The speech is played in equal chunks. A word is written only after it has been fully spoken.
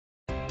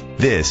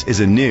This is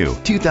a new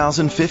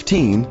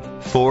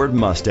 2015 Ford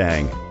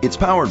Mustang. It's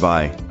powered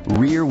by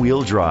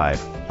rear-wheel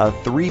drive, a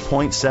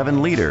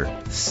 3.7-liter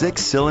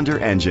 6-cylinder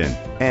engine,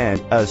 and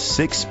a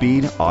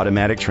 6-speed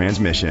automatic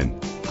transmission.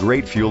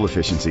 Great fuel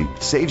efficiency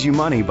saves you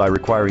money by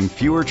requiring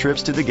fewer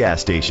trips to the gas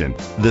station.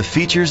 The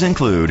features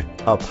include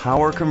a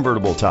power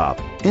convertible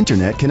top,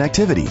 internet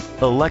connectivity,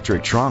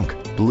 electric trunk,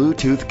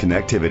 Bluetooth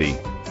connectivity,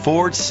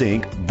 Ford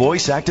Sync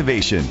voice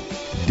activation,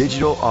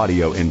 digital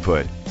audio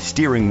input,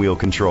 steering wheel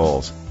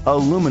controls,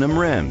 aluminum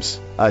rims,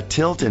 a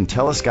tilt and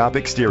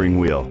telescopic steering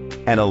wheel,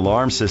 an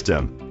alarm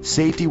system.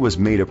 Safety was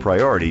made a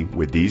priority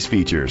with these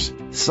features: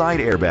 side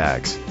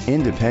airbags,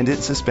 independent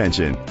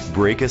suspension,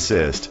 brake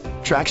assist,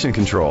 traction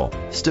control,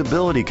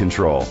 stability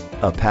control,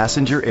 a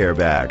passenger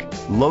airbag,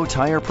 low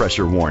tire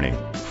pressure warning,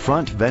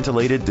 front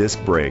ventilated disc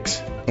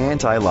brakes,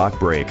 anti-lock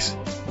brakes.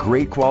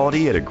 Great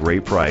quality at a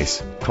great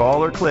price.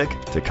 Call or click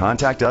to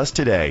contact us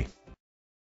today.